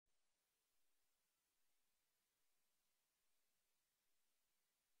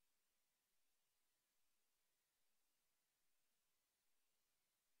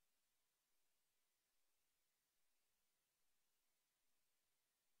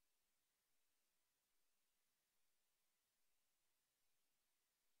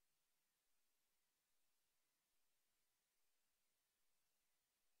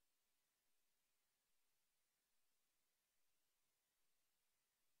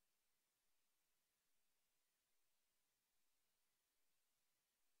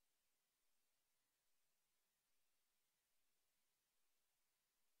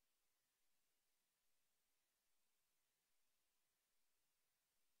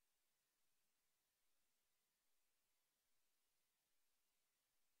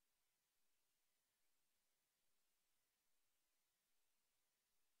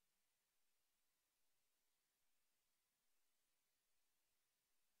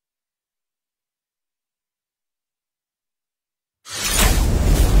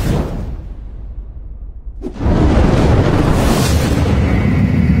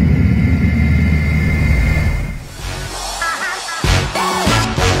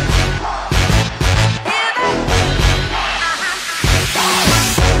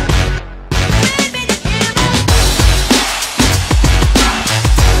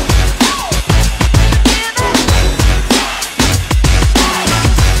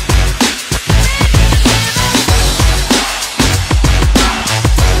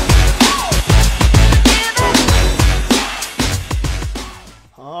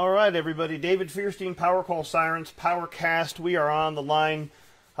everybody. David Fierstein, Powercall Sirens, PowerCast. We are on the line.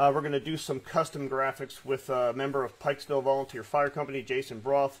 We're going to do some custom graphics with a member of Pikesville Volunteer Fire Company, Jason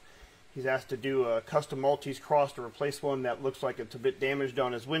Broth. He's asked to do a custom Maltese cross to replace one that looks like it's a bit damaged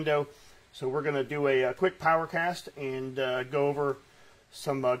on his window. So we're going to do a quick PowerCast and go over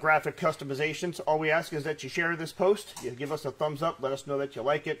some graphic customizations. All we ask is that you share this post. You give us a thumbs up. Let us know that you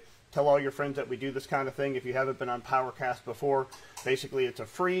like it. Tell all your friends that we do this kind of thing. If you haven't been on PowerCast before, basically it's a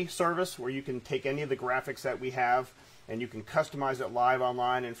free service where you can take any of the graphics that we have and you can customize it live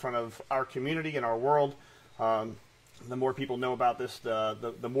online in front of our community and our world. The more people know about this,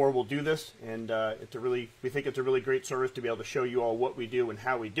 the more we'll do this, and we think it's a really great service to be able to show you all what we do and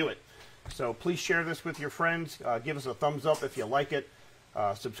how we do it. So please share this with your friends. Give us a thumbs up if you like it.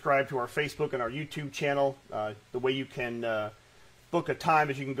 Subscribe to our Facebook and our YouTube channel. The way you can book a time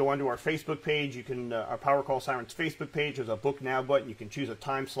is you can go onto our Facebook page. You can our Powercall Sirens Facebook page. There's a Book Now button. You can choose a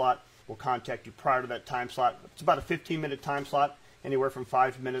time slot. We'll contact you prior to that time slot. It's about a 15-minute time slot, anywhere from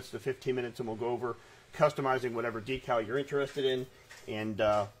 5 minutes to 15 minutes, and we'll go over customizing whatever decal you're interested in, and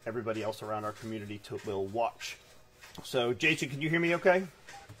everybody else around our community will watch. So, Jason, can you hear me okay?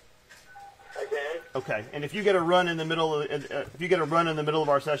 I can. Okay, and if you get a run in the middle of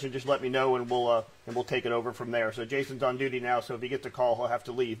our session, just let me know, and we'll take it over from there. So Jason's on duty now, so if he gets a call, he'll have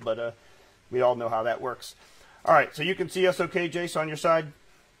to leave. But we all know how that works. All right, so you can see us okay, Jason, on your side?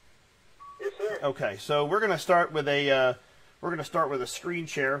 Yes, sir. Okay, so we're going to start with a screen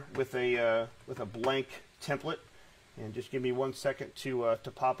share with a blank template, and just give me 1 second to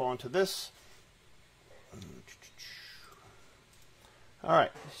pop onto this. All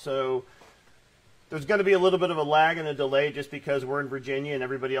right, so there's going to be a little bit of a lag and a delay just because we're in Virginia and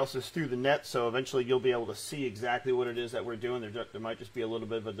everybody else is through the net, so eventually you'll be able to see exactly what it is that we're doing. There might just be a little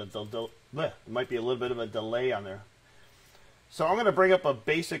bit of a delay on there. So I'm going to bring up a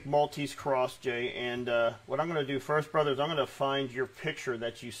basic Maltese cross, Jay, and what I'm going to do first, brother, is I'm going to find your picture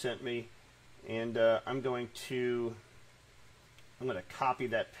that you sent me, and I'm going to copy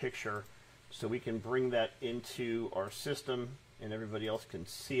that picture so we can bring that into our system and everybody else can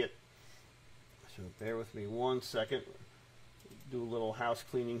see it. So bear with me 1 second. Do a little house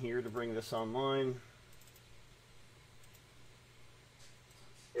cleaning here to bring this online.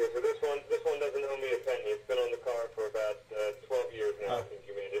 Yeah, so this one doesn't owe me a penny. It's been on the car for about 12 years now since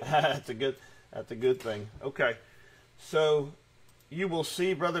you made it. That's a good thing. Okay, so you will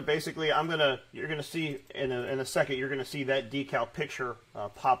see, brother. Basically, you're gonna see in a second. You're gonna see that decal picture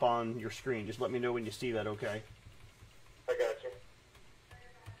pop on your screen. Just let me know when you see that. Okay. I got you.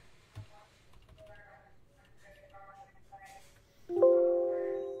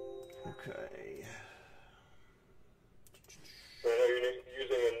 Okay. So I know you're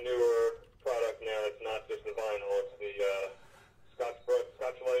using a newer product now. It's not just the vinyl. It's the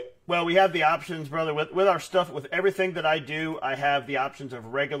Scotch-Lite. Well, we have the options, brother. With our stuff, with everything that I do, I have the options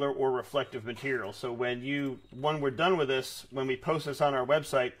of regular or reflective material. So when we're done with this, when we post this on our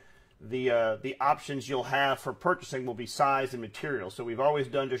website, the options you'll have for purchasing will be size and material. So we've always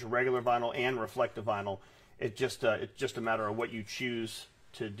done just regular vinyl and reflective vinyl. It's just a matter of what you choose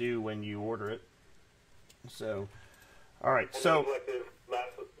to do when you order it. So, all right. So the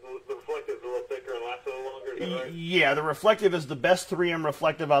reflective is a little thicker and lasts a little longer. Is that right? Yeah, the reflective is the best 3M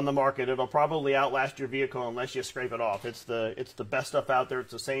reflective on the market. It'll probably outlast your vehicle unless you scrape it off. It's the best stuff out there.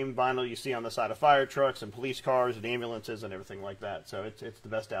 It's the same vinyl you see on the side of fire trucks and police cars and ambulances and everything like that. So it's the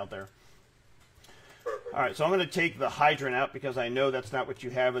best out there. Perfect. All right, so I'm going to take the hydrant out because I know that's not what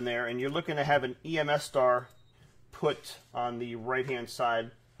you have in there, and you're looking to have an EMS star put on the right-hand side,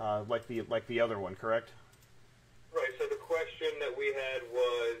 like the other one, correct? Right. So the question that we had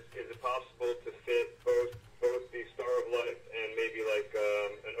was, is it possible to fit both the Star of Life and maybe like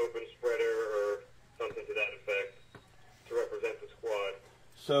an open spreader or something to that effect to represent the squad?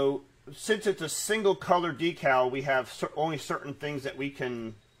 So since it's a single color decal, we have only certain things that we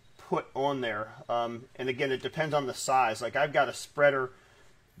can put on there, and again, it depends on the size. Like I've got a spreader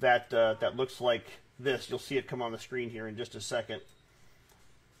that looks like this. You'll see it come on the screen here in just a second.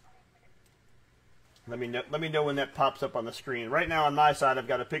 Let me know when that pops up on the screen. Right now on my side, I've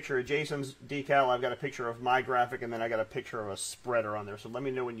got a picture of Jason's decal, I've got a picture of my graphic, and then I got a picture of a spreader on there. So let me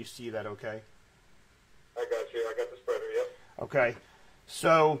know when you see that. Okay. I got you. I got the spreader. Yep. Okay.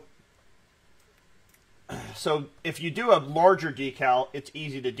 So if you do a larger decal, it's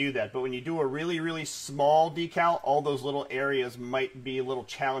easy to do that. But when you do a really, really small decal, all those little areas might be a little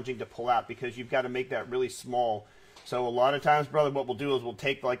challenging to pull out because you've got to make that really small. So a lot of times, brother, what we'll do is we'll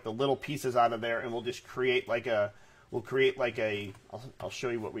take like the little pieces out of there and we'll just create like I'll show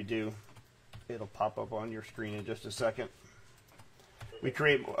you what we do. It'll pop up on your screen in just a second. We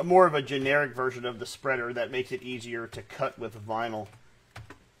create more of a generic version of the spreader that makes it easier to cut with vinyl.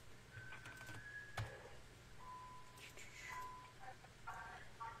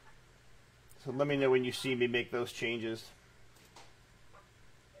 So let me know when you see me make those changes.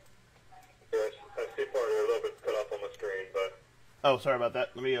 Yes, I see part of it a little bit cut off on my screen, but... Oh, sorry about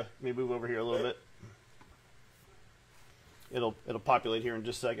that. Let me move over here a little bit. It'll populate here in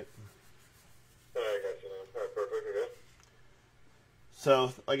just a second. I got you now. All right, perfect. Okay.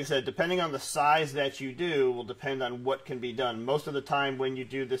 So, like I said, depending on the size that you do will depend on what can be done. Most of the time when you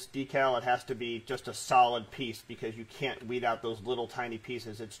do this decal, it has to be just a solid piece because you can't weed out those little tiny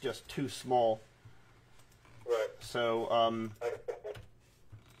pieces. It's just too small. Right. So,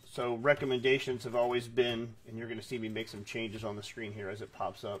 so recommendations have always been, and you're going to see me make some changes on the screen here as it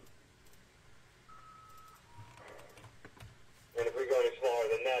pops up. And if we go any smaller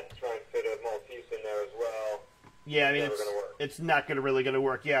than that to try and fit a Maltese in there as well, yeah, I mean, it's not really going to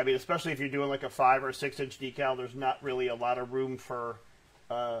work. Yeah, I mean, especially if you're doing like a 5 or 6 inch decal, there's not really a lot of room for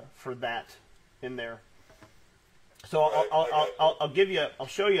that in there. So I'll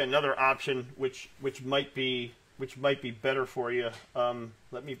show you another option which might be better for you.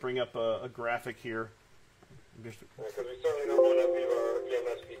 Let me bring up a graphic here. Because we certainly don't want to leave our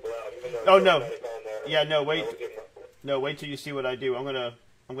EMS people out. Even though oh no, on there, yeah, no, wait till you see what I do. I'm gonna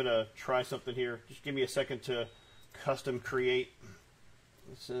try something here. Just give me a second to custom create.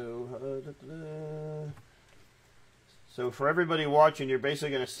 So so for everybody watching, you're basically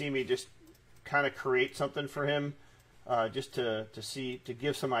going to see me just kind of create something for him, just to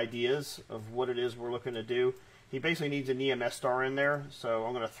give some ideas of what it is we're looking to do. He basically needs an EMS star in there, so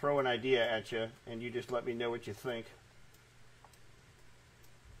I'm going to throw an idea at you, and you just let me know what you think.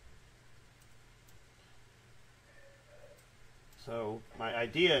 So my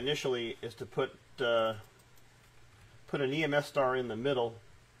idea initially is to put an EMS star in the middle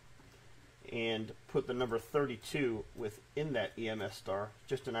and put the number 32 within that EMS star.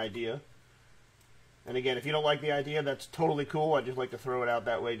 Just an idea. And again, if you don't like the idea, that's totally cool. I just like to throw it out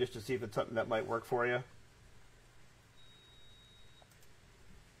that way just to see if it's something that might work for you.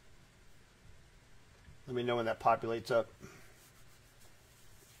 Let me know when that populates up.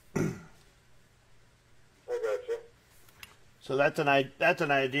 I got you. So that's an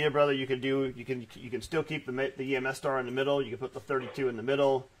idea, brother. You can still keep the EMS star in the middle. You can put the 32 in the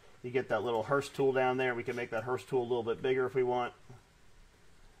middle. You get that little hearse tool down there. We can make that hearse tool a little bit bigger if we want.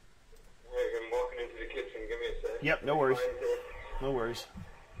 Hey, I'm walking into the kitchen. Give me a second. Yep, no worries. No worries.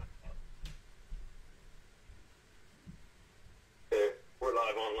 Hey, we're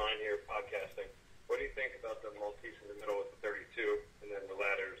live online here, podcasting. What do you think about the Maltese in the middle with the 32 and then the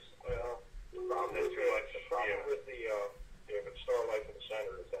ladders? Well, the problem is too much. The problem with the starlight in the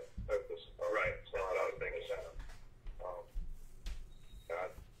center is that this. Right. That's what I was thinking. Center.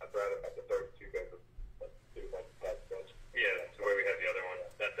 I'd rather have the 32 guys do that. Yeah, that's the way we had the other one.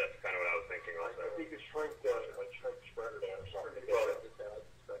 That's kind of what I was thinking also. If you could shrink the spreader down or something. Well,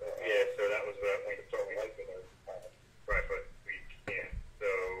 yeah, so that was what I thought we liked in there. Right, but we can't. So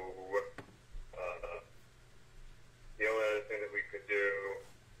the only other thing that we could do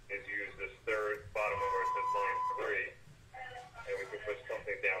is use this third bottom one where it says line 3, and we could put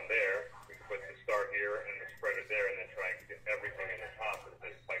something down there. We could put the star here and the spreader there, and then try and get everything in the top that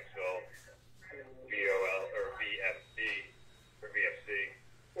says Pikesville VOL or VFC or VFC.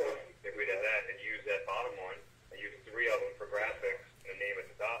 If we did that and use that bottom one and use 3 of them for graphics and a name at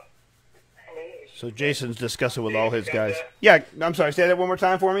the top. So Jason's discussing with all his guys. Yeah, I'm sorry. Say that one more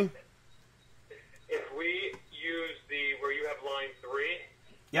time for me. If we use where you have line 3,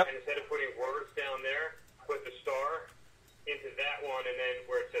 yep, and instead of putting words down there, put the star into that one, and then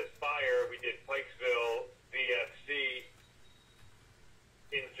where it says fire, we did Pikesville VFC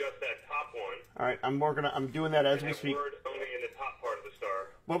in just that top one. All right, I'm doing that as we speak. Words only in the top part of the star.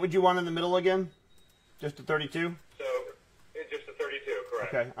 What would you want in the middle again? Just the 32? So it's just the 32,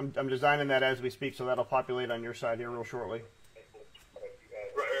 correct? Okay, I'm designing that as we speak, so that'll populate on your side here real shortly. Right,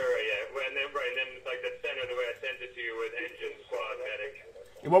 yeah. And then like the center, the way I sent it to you with engine, squad, medic.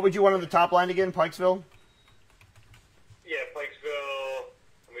 What would you want on the top line again? Pikesville? Yeah, Pikesville.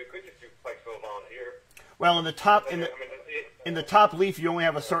 We could just do Pikesville volunteer. Well, in the top leaf, you only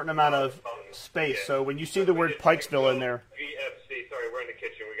have a certain amount of space. Yeah. So when you see the word Pikesville in there, VFC. Sorry, we're in the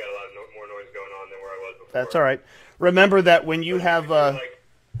kitchen. We got a lot of more noise going on than where I was before. That's all right. Remember that when you have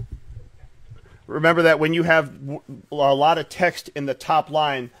a lot of text in the top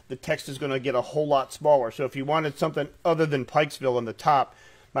line, the text is going to get a whole lot smaller. So if you wanted something other than Pikesville in the top,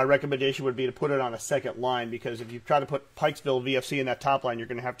 my recommendation would be to put it on a second line, because if you try to put Pikesville VFC in that top line, you're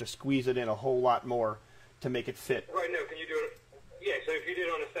going to have to squeeze it in a whole lot more to make it fit. Right, no, can you do it? Yeah, so so if you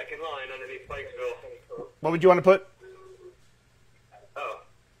did on the second line underneath Pikesville. What would you want to put? Oh.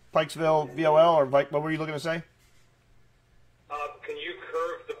 Pikesville VOL, or what were you looking to say? Can you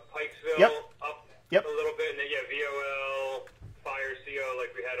curve the Pikesville Yep. up Yep. a little bit, and then VOL, Fire CO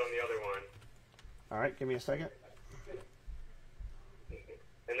like we had on the other one. All right, give me a second.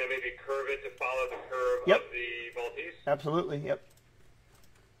 And then maybe curve it to follow the curve Yep. of the Maltese. Absolutely, yep.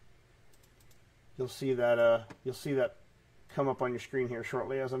 You'll see that come up on your screen here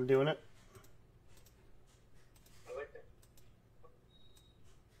shortly as I'm doing it. I like that.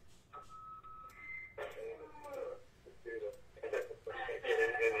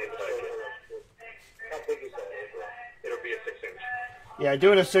 How big is that? It'll be a 6-inch. Yeah,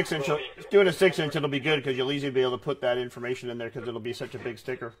 doing a 6-inch, it'll be good because you'll easily be able to put that information in there because it'll be such a big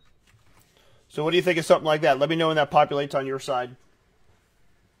sticker. So what do you think of something like that? Let me know when that populates on your side.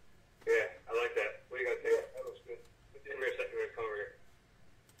 Yeah, I like that. What do you guys think? Yeah, that looks good. Come here a second. Come over here.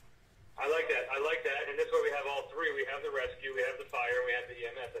 I like that. And this way we have all three. We have the rescue, we have the fire, and we have the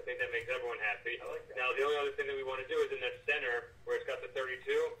EMS. I think that makes everyone happy. I like that. Now, the only other thing that we want to do is in that center where it's got the 32.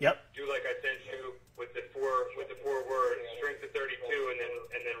 Yep. Do like I sent you with the four words, shrink the 32, and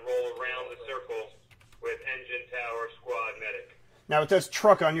then roll around the circle with engine, tower, squad, medic. Now it says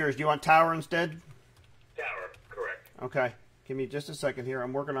truck on yours. Do you want tower instead? Tower, correct. Okay. Give me just a second here.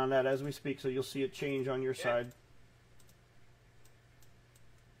 I'm working on that as we speak, so you'll see it change on your side.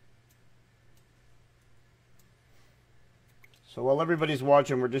 So while everybody's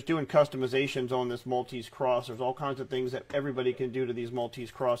watching, we're just doing customizations on this Maltese cross. There's all kinds of things that everybody can do to these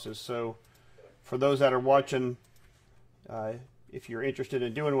Maltese crosses. So for those that are watching, if you're interested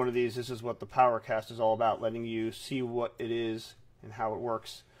in doing one of these, this is what the PowerCast is all about, letting you see what it is and how it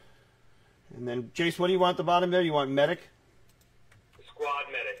works. And then, Jace, what do you want at the bottom there? You want medic? Squad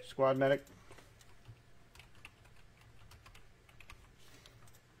medic. Squad medic.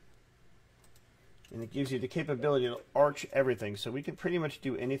 And it gives you the capability to arch everything. So we can pretty much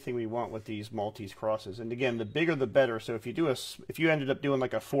do anything we want with these Maltese crosses. And again, the bigger the better. So if you ended up doing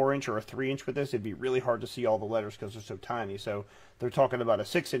like a 4-inch or a 3-inch with this, it'd be really hard to see all the letters because they're so tiny. So they're talking about a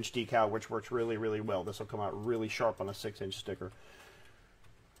 6-inch decal, which works really, really well. This will come out really sharp on a 6-inch sticker.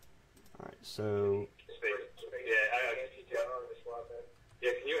 All right, so Yeah,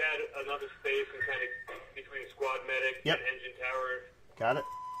 can you add another space and kind of between squad medic Yep. and engine tower? got it.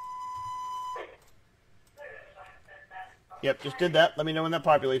 Yep, just did that. Let me know when that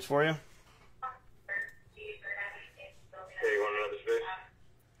populates for you. Okay, you want another space?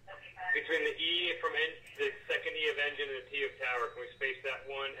 Between the E from the second E of engine and the T of tower, can we space that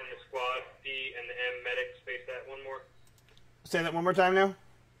one, and the squad D and the M medic space that one more? Say that one more time now.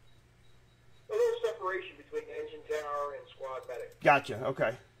 A little separation between the engine tower and squad medic. Gotcha,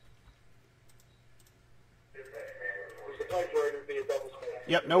 okay. Because the typewriter would be a double space.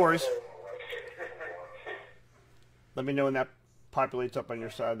 Yep, no worries. Let me know when that populates up on your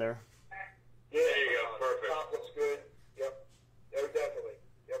side there. Yeah, There you go, perfect. Top looks good. Yep. Oh, definitely.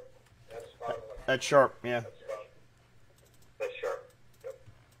 Yep. That's spot on. That's sharp, yeah. That's spot on. That's sharp. Yep.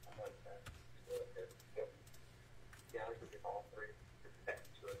 I like that. Yep. Yeah, I think we get all three.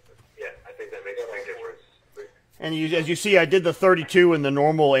 Yeah, I think that makes a big difference. And as you see, I did the 32 in the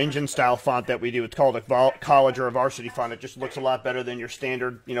normal engine style font that we do. It's called a college or a varsity font. It just looks a lot better than your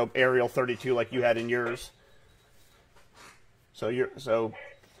standard, Arial 32 like you had in yours. So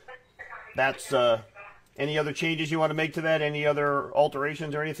that's any other changes you want to make to that? Any other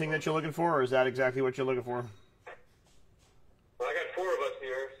alterations or anything that you're looking for, or is that exactly what you're looking for? Well, I got 4 of us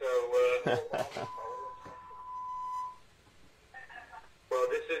here, so well,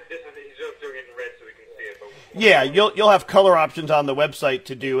 this is he's just doing it in red so we can see it. But Yeah, you'll have color options on the website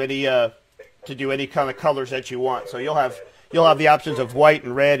to do any kind of colors that you want. So you'll have the options of white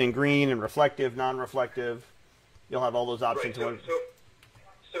and red and green and reflective, non-reflective. You'll have all those options. Right,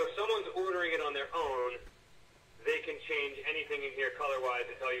 so if someone's ordering it on their own, they can change anything in here color-wise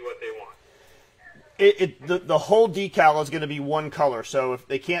and tell you what they want. The whole decal is going to be one color. So if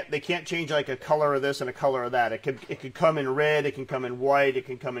they can't change like a color of this and a color of that. It could come in red, it can come in white, it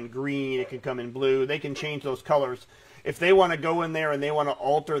can come in green, it can come in blue. They can change those colors. If they want to go in there and they want to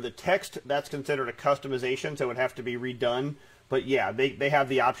alter the text, that's considered a customization, so it would have to be redone. But yeah, they have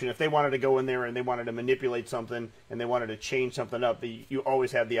the option. If they wanted to go in there and they wanted to manipulate something and they wanted to change something up, you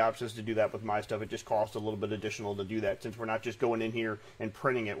always have the options to do that with my stuff. It just costs a little bit additional to do that since we're not just going in here and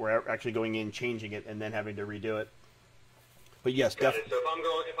printing it. We're actually going in, changing it, and then having to redo it. But yes, definitely. So if I'm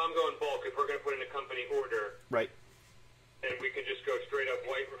going bulk, if we're going to put in a company order, Right. then we can just go straight up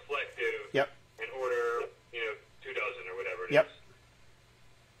white reflective. Yep. And order 2 dozen or whatever it Yep. is.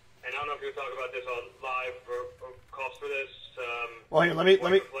 And I don't know if you talk about this on live or cost for this. Well,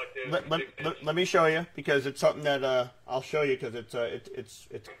 let me show you, because it's something that I'll show you, because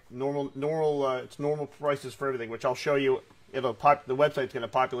it's normal prices for everything, which I'll show you. The website's going to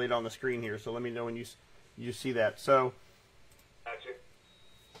populate on the screen here, so let me know when you see that. So Gotcha.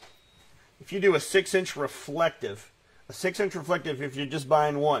 if you do a 6-inch reflective, if you're just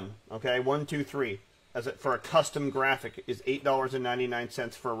buying one, okay, 1, 2, 3, for a custom graphic is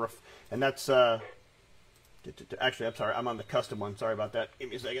 $8.99 for and that's actually, I'm sorry, I'm on the custom one. Sorry about that. Give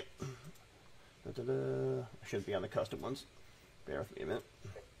me a second. I should be on the custom ones. Bear with me a minute.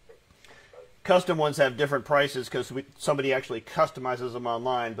 Custom ones have different prices because somebody actually customizes them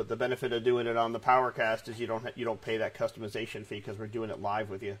online, but the benefit of doing it on the PowerCast is you don't pay that customization fee because we're doing it live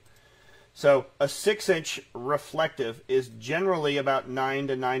with you. So a 6-inch reflective is generally about $9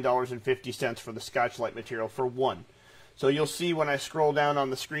 to $9.50 for the Scotchlite material for one. So you'll see when I scroll down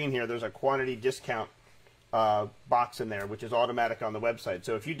on the screen here, there's a quantity discount box in there, which is automatic on the website.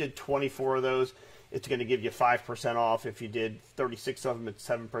 So if you did 24 of those, it's going to give you 5% off. If you did 36 of them, it's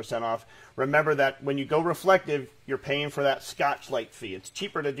 7% off. Remember that when you go reflective, you're paying for that Scotchlite fee. It's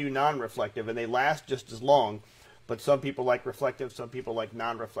cheaper to do non-reflective, and they last just as long. But some people like reflective, some people like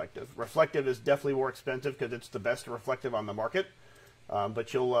non-reflective. Reflective is definitely more expensive because it's the best reflective on the market.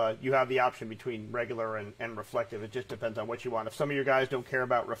 But you have the option between regular and reflective. It just depends on what you want. If some of your guys don't care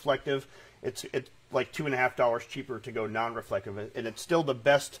about reflective, it's like $2.50 cheaper to go non-reflective, and it's still the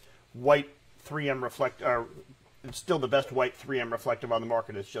best white 3M it's still the best white 3M reflective on the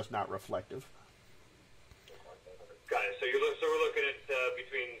market. It's just not reflective. Got it. So we're looking at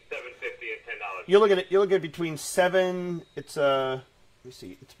between $7.50 and $10. You're looking at between $7. It's let me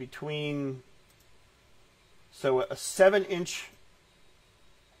see. It's between, so a 7-inch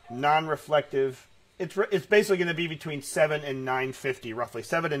non-reflective. It's basically going to be between $7 and $9.50, roughly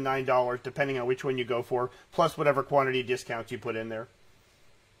 $7 and $9, depending on which one you go for, plus whatever quantity discounts you put in there.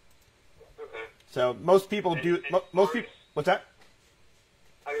 Okay. So most people do. Most people. What's that?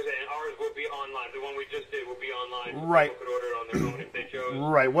 I was saying ours will be online. The one we just did will be online. So right. People could order it on their own if they chose.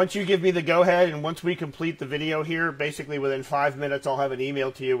 Right. Once you give me the go-ahead, and once we complete the video here, basically within 5 minutes, I'll have an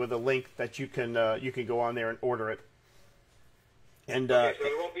email to you with a link that you can go on there and order it. And okay, so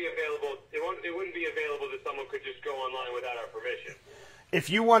it won't be available. It wouldn't be available that someone could just go online without our permission. If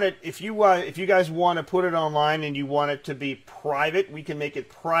you want it, if you guys want to put it online and you want it to be private, we can make it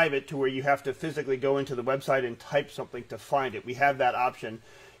private to where you have to physically go into the website and type something to find it. We have that option.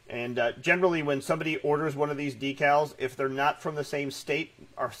 And generally, when somebody orders one of these decals, if they're not from the same state,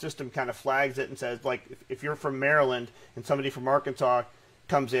 our system kind of flags it and says, like, if you're from Maryland and somebody from Arkansas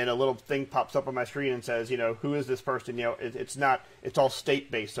comes in, a little thing pops up on my screen and says, who is this person? It's all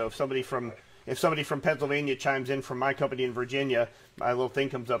state-based. So if somebody from Pennsylvania chimes in from my company in Virginia, my little thing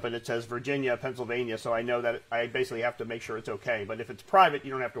comes up and it says Virginia, Pennsylvania, so I know that I basically have to make sure it's okay. But if it's private,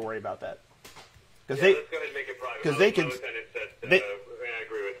 you don't have to worry about that. Let's go ahead and make it private. Because they can. I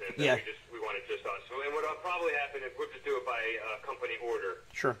agree with him. Yeah. We want it just us. And what'll probably happen is we'll just do it by company order.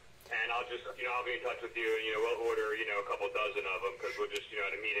 Sure. And I'll just, I'll be in touch with you, and we'll order, a couple dozen of them because we're just,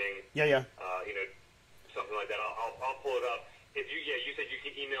 at a meeting. Yeah. Something like that. I'll pull it up. If you said you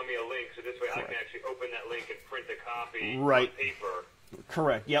can email me a link, so this way I can actually open that link and print a copy on paper.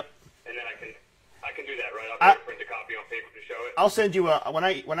 Correct. Yep. And then I can do that, right? I'll print a copy on paper to show it. I'll send you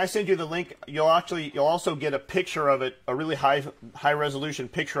when I send you the link, you'll also get a picture of it, a really high resolution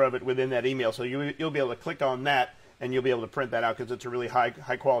picture of it within that email. So you'll be able to click on that and you'll be able to print that out because it's a really high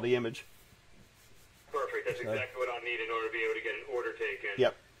quality image. Perfect. That's exactly what I'll need in order to be able to get an order taken.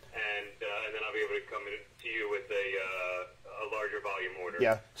 Yep. And then I'll be able to come to you with a larger volume order.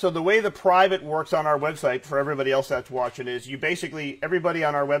 Yeah. So the way the private works on our website for everybody else that's watching is everybody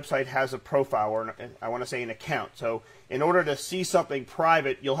on our website has a profile, or I want to say an account. So in order to see something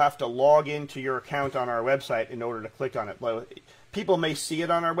private, you'll have to log into your account on our website in order to click on it. People may see it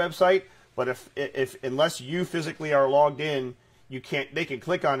on our website, but if unless you physically are logged in, they can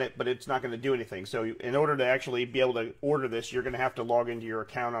click on it, but it's not going to do anything. So in order to actually be able to order this, you're going to have to log into your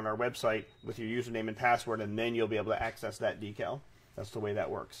account on our website with your username and password, and then you'll be able to access that decal. That's the way that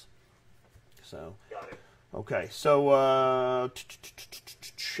works. So, got it. Okay. So,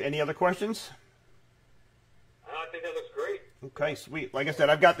 any other questions? I think that looks great. Okay, sweet. Like I said,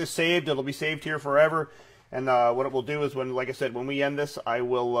 I've got this saved. It'll be saved here forever. And what it will do is when we end this,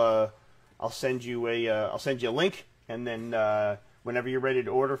 I'll send you a link. And then whenever you're ready to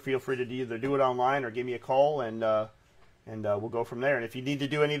order, feel free to either do it online or give me a call, and we'll go from there. And if you need to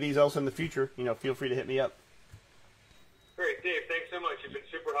do any of these else in the future, feel free to hit me up. Great, Dave. Thanks so much. You've been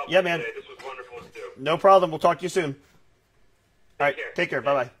super helpful Yeah, man. today. This was wonderful to do. No problem. We'll talk to you soon. All right. Take care. Take care.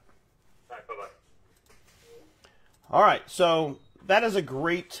 Bye-bye. All right, bye-bye. All right. So that is a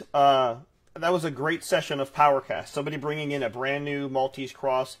great that was a great session of PowerCast. Somebody bringing in a brand new Maltese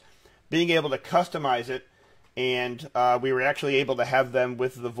Cross, being able to customize it, and we were actually able to have them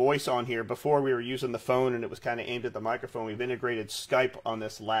with the voice on here. Before we were using the phone and it was kind of aimed at the microphone. We've integrated Skype on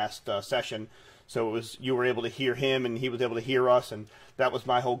this last session, so it was, you were able to hear him and he was able to hear us, and that was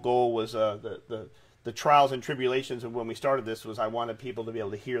my whole goal, was the trials and tribulations of when we started this was I wanted people to be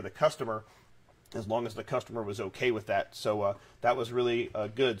able to hear the customer as long as the customer was okay with that. So that was really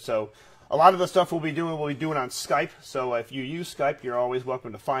good. So a lot of the stuff we'll be doing on Skype. So if you use Skype, you're always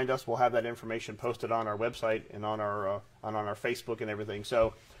welcome to find us. We'll have that information posted on our website and on our Facebook and everything.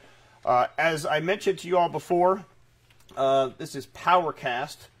 So as I mentioned to you all before, this is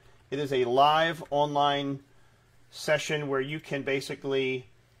PowerCast. It is a live online session where you can basically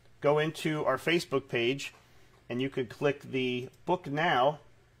go into our Facebook page and you can click the book now.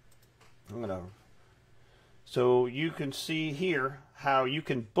 So you can see here how you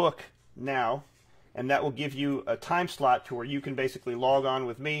can book now, and that will give you a time slot to where you can basically log on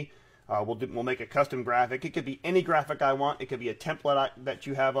with me. We'll make a custom graphic. It could be any graphic I want. It could be a template that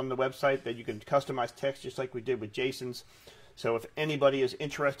you have on the website that you can customize text just like we did with Jason's. So if anybody is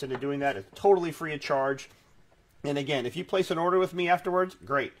interested in doing that, it's totally free of charge. And again, if you place an order with me afterwards,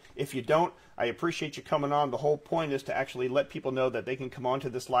 great. If you don't, I appreciate you coming on. The whole point is to actually let people know that they can come on to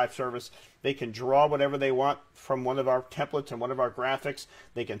this live service. They can draw whatever they want from one of our templates and one of our graphics.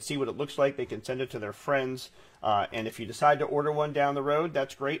 They can see what it looks like. They can send it to their friends. And if you decide to order one down the road,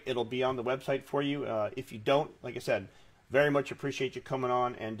 that's great. It'll be on the website for you. If you don't, like I said, very much appreciate you coming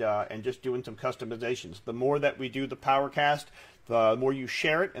on and just doing some customizations. The more that we do the PowerCast, the more you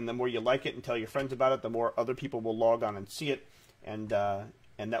share it and the more you like it and tell your friends about it, the more other people will log on and see it, and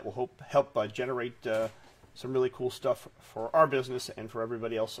that will help generate some really cool stuff for our business and for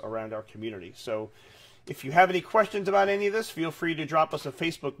everybody else around our community. So if you have any questions about any of this, feel free to drop us a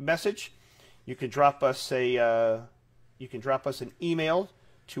Facebook message. You can drop us an email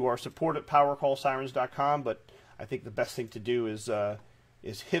to our support at powercallsirens.com, but I think the best thing to do is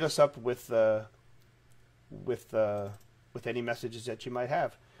hit us up with any messages that you might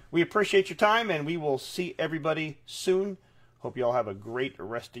have. We appreciate your time, and we will see everybody soon. Hope you all have a great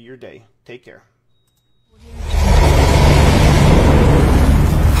rest of your day. Take care.